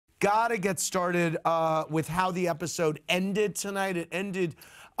gotta get started with how the episode ended tonight. It ended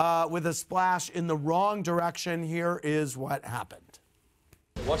with a splash in the wrong direction. Here is what happened.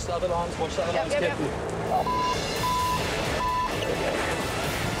 Watch the other arms, watch the other arms carefully.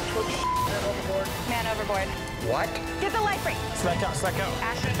 Man overboard. What? Get the life ring. Slack out, slack out.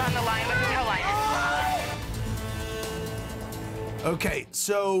 Ashton's on the line with the tow line. Okay,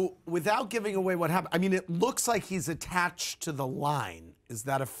 so without giving away what happened, I mean, it looks like he's attached to the line. Is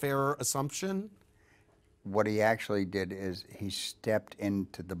that a fair assumption? What he actually did is he stepped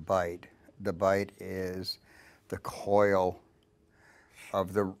into the bite. The bite is the coil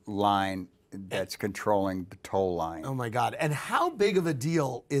of the line that's controlling the tow line. Oh my God. And how big of a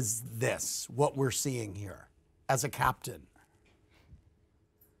deal is this, what we're seeing here, as a captain?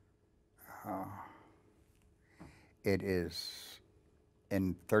 It is,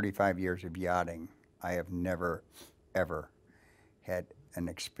 in 35 years of yachting, I have never, ever had an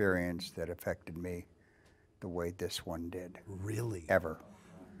experience that affected me the way this one did. Really? Ever.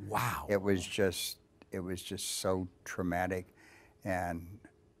 Wow. It was just so traumatic, and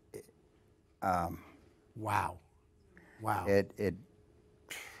wow. Wow.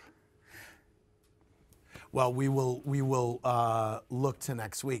 Well, we will look to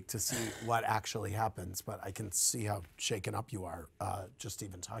next week to see what actually happens, but I can see how shaken up you are just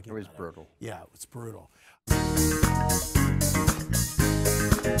even talking about it. It was brutal. Yeah, it was brutal.